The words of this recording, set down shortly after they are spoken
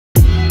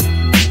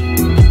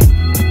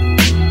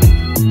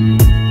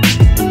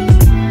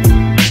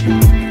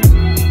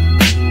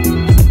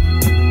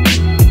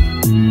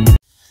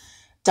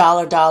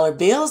Dollar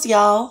bills,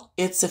 y'all.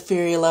 It's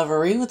Superior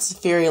Lovery with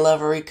Superior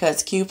Lovery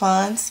Cuts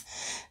Coupons.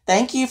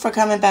 Thank you for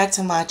coming back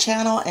to my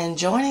channel and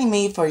joining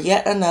me for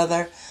yet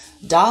another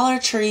Dollar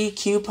Tree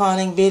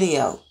couponing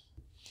video.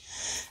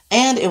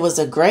 And it was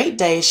a great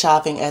day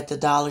shopping at the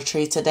Dollar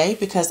Tree today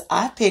because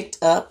I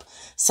picked up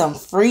some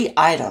free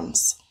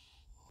items.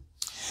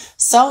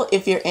 So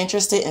if you're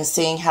interested in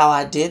seeing how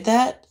I did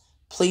that,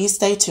 please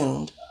stay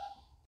tuned.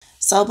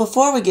 So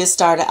before we get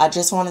started, I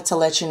just wanted to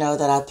let you know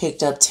that I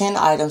picked up 10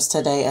 items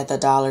today at the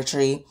Dollar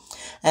Tree,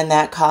 and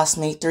that cost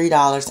me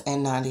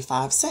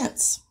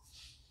 $3.95.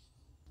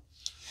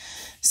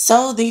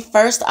 So the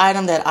first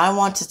item that I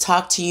want to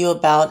talk to you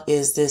about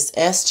is this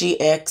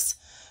SGX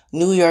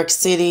New York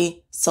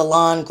City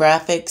Salon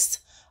Grafix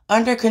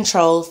Under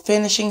Control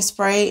Finishing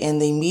Spray in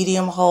the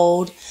medium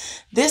hold.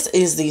 This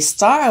is the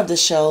star of the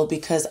show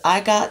because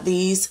I got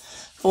these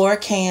 4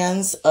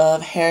 cans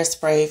of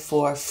hairspray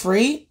for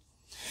free.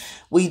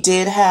 We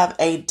did have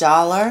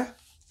 $1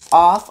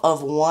 off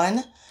of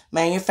one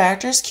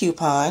manufacturer's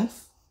coupon.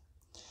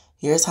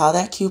 Here's how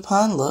that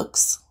coupon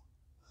looks.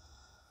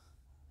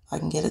 I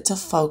can get it to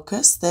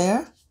focus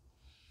there.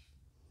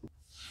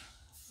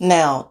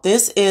 Now,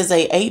 this is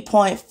a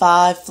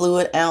 8.5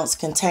 fluid ounce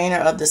container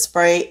of the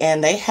spray,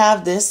 and they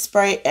have this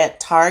spray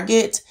at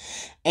Target.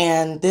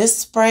 And this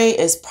spray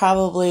is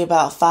probably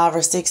about $5 or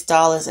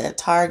 $6 at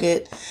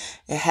Target.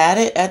 It had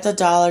it at the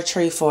Dollar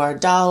Tree for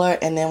 $1,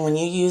 and then when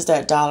you use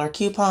that dollar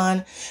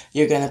coupon,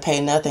 you're going to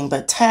pay nothing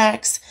but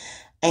tax.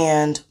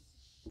 And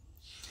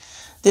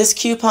this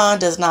coupon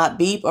does not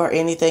beep or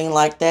anything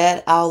like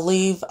that. I'll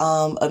leave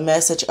a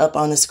message up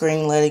on the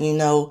screen letting you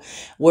know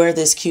where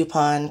this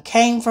coupon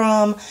came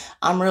from.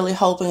 I'm really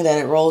hoping that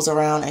it rolls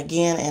around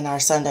again in our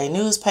Sunday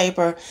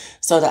newspaper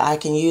so that I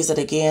can use it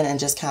again and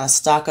just kind of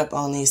stock up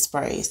on these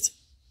sprays.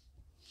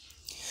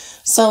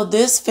 So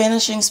this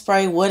finishing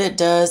spray, what it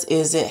does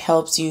is it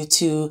helps you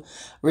to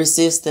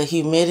resist the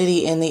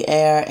humidity in the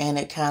air, and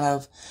it kind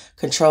of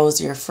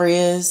controls your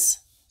frizz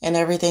and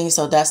everything.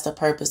 So that's the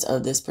purpose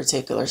of this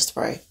particular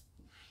spray.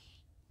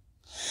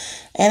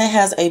 And it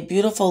has a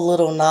beautiful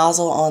little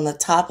nozzle on the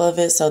top of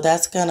it, so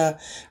that's going to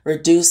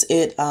reduce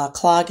it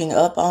clogging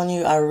up on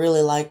you. I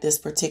really like this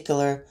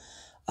particular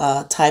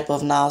type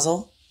of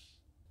nozzle.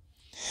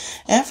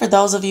 And for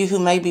those of you who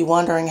may be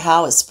wondering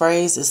how it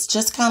sprays, it's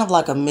just kind of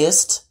like a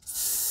mist.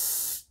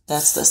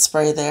 That's the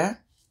spray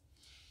there.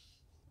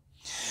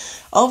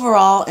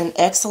 Overall, an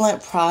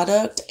excellent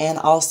product and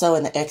also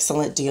an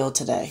excellent deal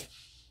today.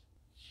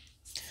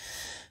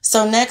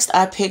 So next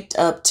I picked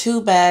up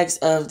 2 bags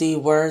of the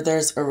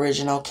Werthers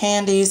original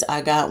candies.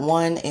 I got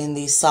one in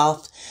the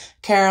soft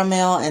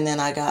caramel, and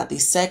then I got the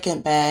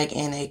second bag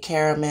in a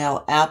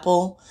caramel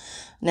apple.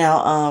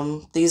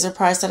 Now, these are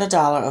priced at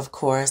 $1, of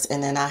course,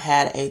 and then I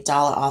had $1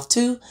 off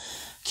 2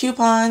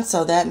 coupons,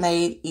 so that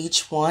made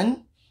each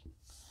one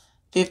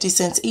 50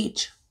 cents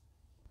each.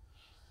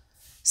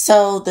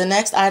 So the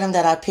next item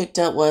that I picked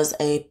up was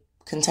a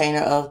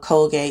container of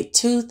Colgate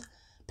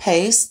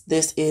Toothpaste.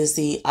 This is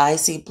the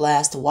Icy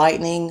Blast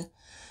Whitening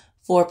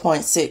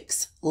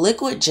 4.6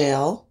 liquid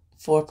gel,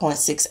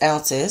 4.6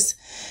 ounces.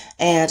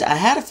 And I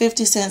had a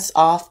 50 cents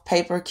off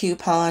paper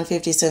coupon,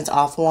 50 cents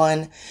off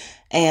one.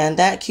 And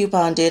that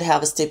coupon did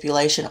have a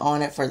stipulation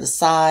on it for the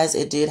size.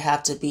 It did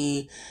have to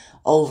be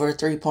over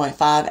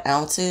 3.5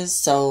 ounces.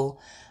 So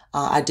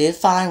I did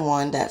find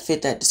one that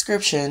fit that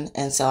description,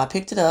 and so I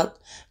picked it up.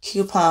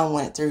 Coupon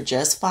went through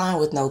just fine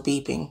with no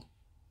beeping.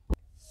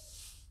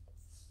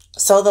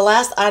 So the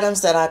last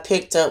items that I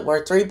picked up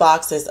were 3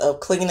 boxes of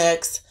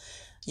Kleenex.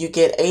 You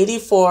get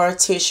 84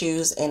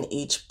 tissues in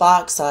each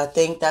box, so I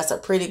think that's a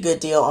pretty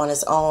good deal on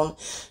its own,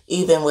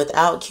 even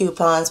without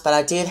coupons. But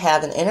I did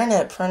have an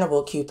internet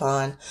printable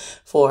coupon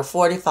for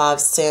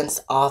 45 cents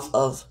off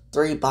of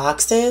 3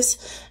 boxes,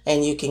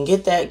 and you can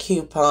get that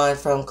coupon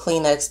from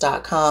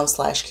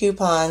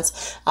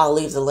kleenex.com/coupons. I'll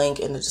leave the link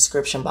in the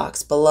description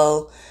box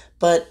below.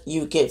 But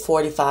you get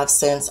 45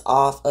 cents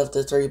off of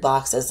the 3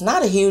 boxes.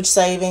 Not a huge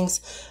savings,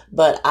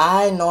 but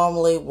I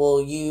normally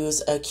will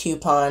use a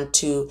coupon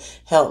to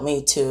help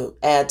me to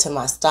add to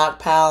my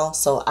stockpile.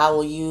 So I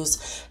will use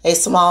a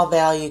small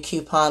value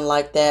coupon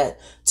like that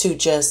to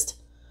just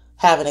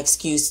have an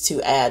excuse to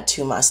add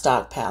to my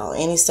stockpile.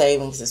 Any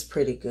savings is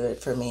pretty good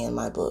for me in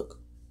my book.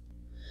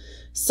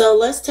 So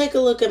let's take a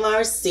look at my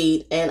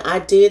receipt, and I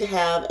did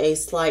have a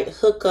slight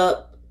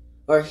hiccup,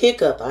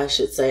 I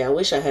should say. I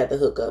wish I had the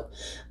hookup,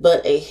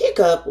 but a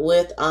hiccup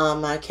with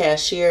my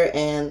cashier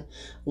and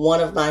one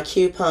of my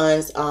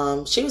coupons.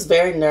 She was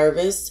very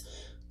nervous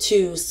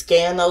to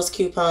scan those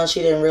coupons.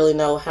 She didn't really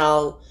know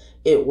how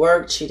it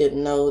worked. She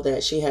didn't know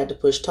that she had to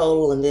push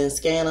total and then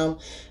scan them,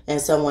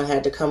 and someone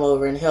had to come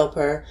over and help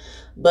her.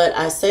 But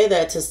I say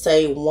that to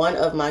say one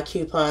of my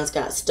coupons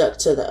got stuck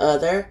to the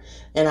other,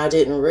 and I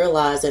didn't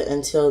realize it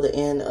until the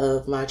end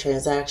of my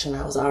transaction.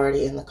 I was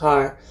already in the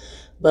car.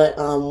 But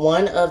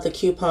one of the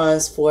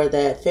coupons for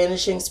that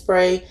finishing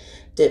spray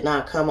did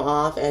not come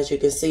off. As you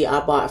can see,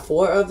 I bought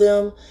 4 of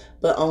them,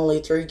 but only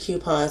 3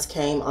 coupons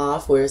came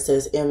off where it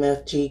says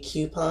MFG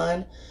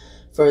coupon.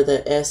 for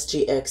the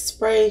SGX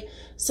spray.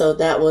 So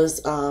that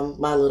was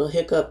my little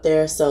hiccup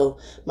there. So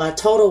my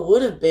total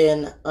would have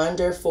been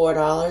under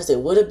 $4. It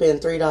would have been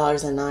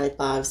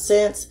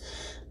 $3.95,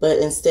 but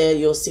instead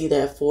you'll see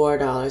that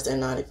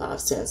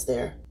 $4.95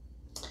 there.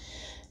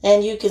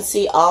 And you can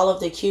see all of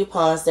the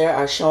coupons there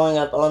are showing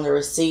up on the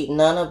receipt.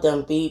 None of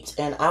them beeped,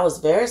 and I was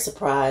very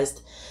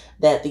surprised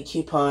that the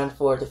coupon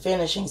for the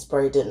finishing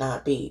spray did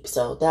not beep.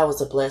 So that was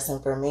a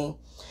blessing for me.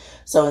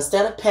 So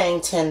instead of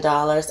paying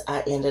 $10,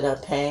 I ended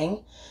up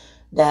paying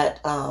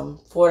that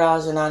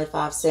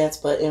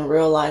 $4.95, but in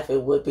real life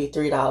it would be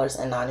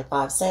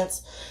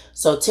 $3.95.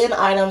 So 10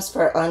 items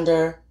for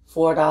under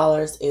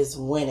 $4 is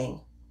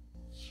winning.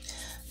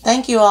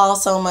 Thank you all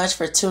so much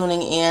for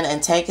tuning in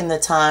and taking the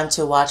time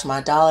to watch my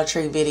Dollar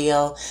Tree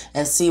video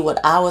and see what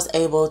I was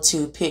able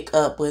to pick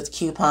up with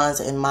coupons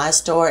in my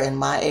store in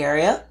my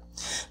area.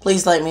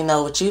 Please let me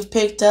know what you've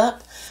picked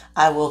up.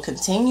 I will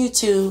continue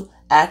to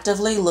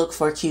actively look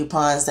for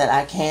coupons that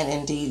I can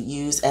indeed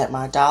use at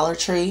my Dollar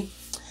Tree.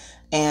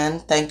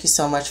 And thank you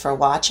so much for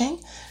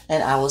watching,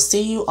 and I will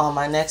see you on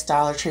my next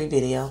Dollar Tree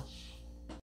video.